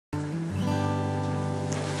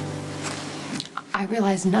I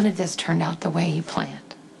realize none of this turned out the way you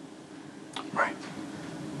planned. Right.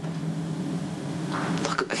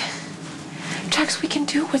 Look, Jax, we can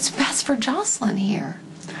do what's best for Jocelyn here.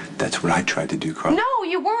 That's what I tried to do, Carl. No,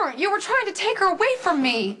 you weren't. You were trying to take her away from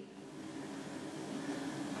me.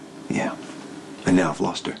 Yeah. And now I've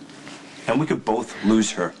lost her. And we could both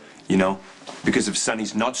lose her, you know, because of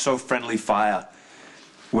Sonny's not-so-friendly fire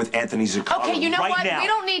with Anthony Zuccaro. Okay, you know right what? Now. We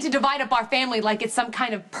don't need to divide up our family like it's some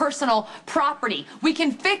kind of personal property. We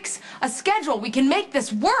can fix a schedule. We can make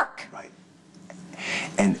this work. Right.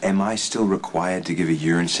 And am I still required to give a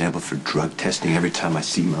urine sample for drug testing every time I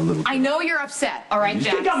see my little girl? I know you're upset, all right, You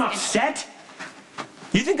Jax? think I'm upset?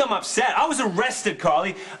 You think I'm upset? I was arrested,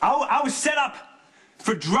 Carly. I was set up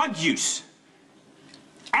for drug use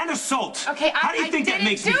and assault. Okay, How do you think that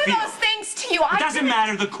makes me feel? I didn't do those things to you. It doesn't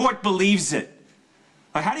matter. The court believes it.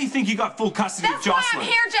 Like, how do you think you got full custody of Jocelyn? That's why I'm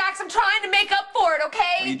here, Jax. I'm trying to make up for it,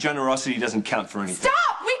 okay? Well, your generosity doesn't count for anything.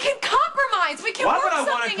 Stop! We can compromise. We can work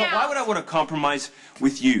something out. Why would I want to compromise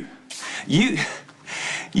with you?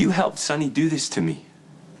 You helped Sonny do this to me.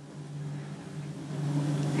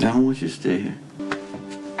 I don't want you to stay here.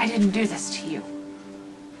 I didn't do this to you.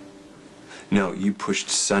 No, you pushed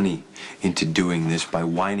Sonny into doing this by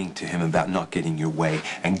whining to him about not getting your way.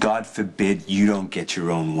 And God forbid you don't get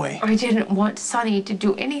your own way. I didn't want Sonny to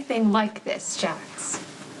do anything like this, Jax.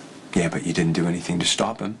 Yeah, but you didn't do anything to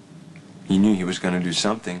stop him. You knew he was going to do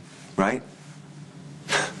something, right?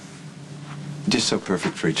 Just so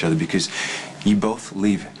perfect for each other because you both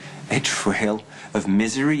leave a trail of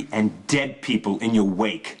misery and dead people in your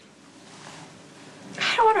wake.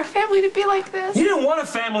 I don't want our family to be like this. You didn't want a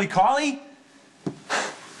family, Carly.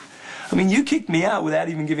 I mean, you kicked me out without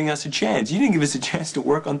even giving us a chance. You didn't give us a chance to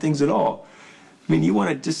work on things at all. I mean, you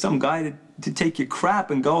wanted just some guy to take your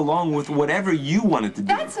crap and go along with whatever you wanted to do.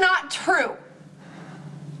 That's not true.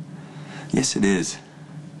 Yes, it is.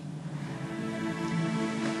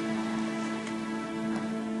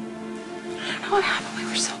 I don't know what happened. We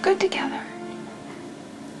were so good together.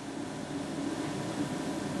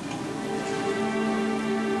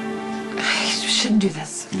 I shouldn't do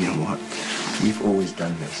this. You know what? We've always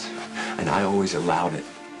done this, and I always allowed it.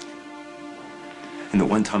 And the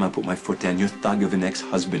one time I put my foot down, your thug of an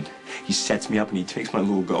ex-husband, he sets me up and he takes my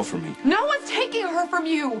little girl from me. No one's taking her from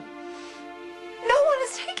you. No one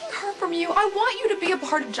is taking her from you. I want you to be a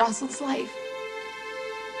part of Jocelyn's life.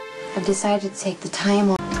 I've decided to take the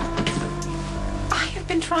time off. I have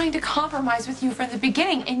been trying to compromise with you from the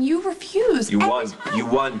beginning, and you refuse. You won. You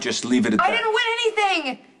won. Just leave it at that. I didn't win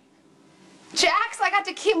anything. Jax, I got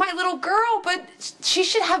to keep my little girl, but she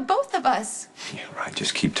should have both of us. Yeah, right.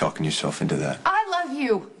 Just keep talking yourself into that. I love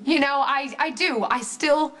you. You know, I do. I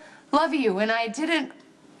still love you, and I didn't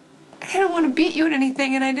want to beat you at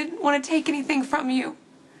anything, and I didn't want to take anything from you.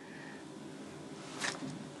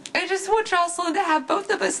 I just want Jocelyn to have both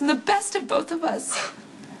of us and the best of both of us.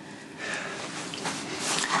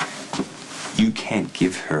 You can't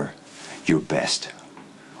give her your best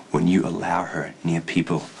when you allow her near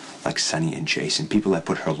people like Sonny and Jason, people that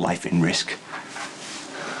put her life in risk.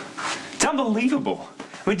 It's unbelievable.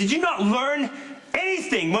 I mean, did you not learn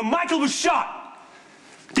anything when Michael was shot?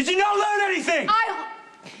 Did you not learn anything?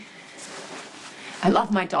 I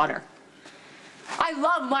love my daughter. I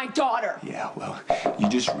love my daughter. Yeah, well, you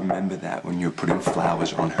just remember that when you're putting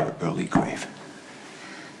flowers on her early grave.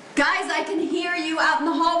 Guys, I can hear you out in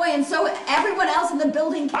the hallway, and so everyone else in the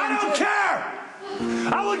building can I don't care!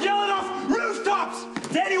 I will yell it off rooftops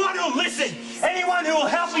to anyone who'll listen, anyone who will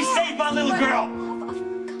help me save my little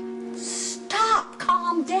girl. Stop,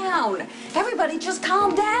 calm down. Everybody just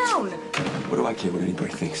calm down. What do I care what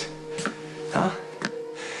anybody thinks? Huh?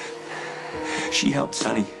 She helped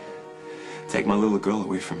Sonny take my little girl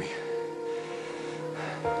away from me.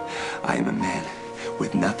 I am a man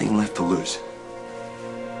with nothing left to lose.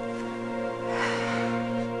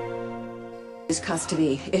 This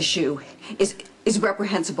custody issue is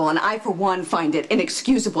reprehensible, and I, for one, find it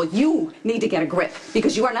inexcusable. You need to get a grip,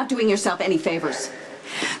 because you are not doing yourself any favors.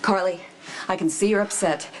 Carly, I can see you're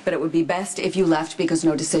upset, but it would be best if you left, because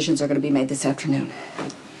no decisions are going to be made this afternoon.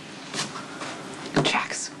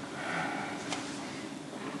 Jax.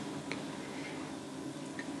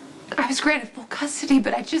 I was granted full custody,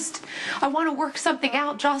 but I want to work something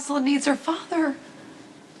out. Jocelyn needs her father.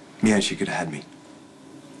 Yeah, she could have had me.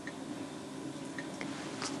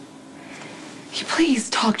 Can you please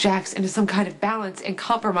talk Jax into some kind of balance and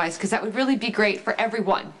compromise, because that would really be great for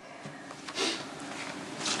everyone.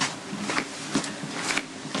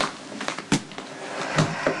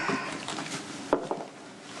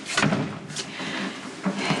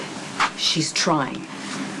 She's trying.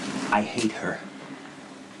 I hate her.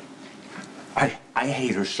 I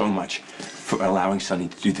hate her so much for allowing Sonny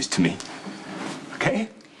to do this to me. Okay?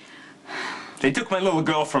 They took my little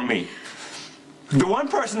girl from me. The one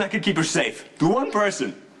person that could keep her safe. The one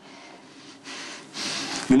person.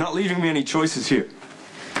 You're not leaving me any choices here.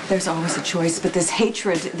 There's always a choice, but this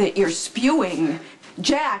hatred that you're spewing,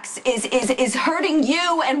 Jax, is hurting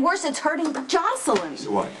you, and worse, it's hurting Jocelyn.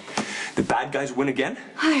 So what? The bad guys win again?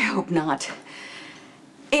 I hope not.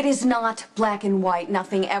 It is not black and white.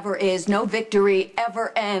 Nothing ever is. No victory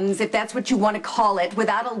ever ends, if that's what you want to call it,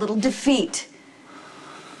 without a little defeat.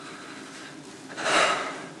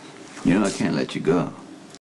 You know I can't let you go.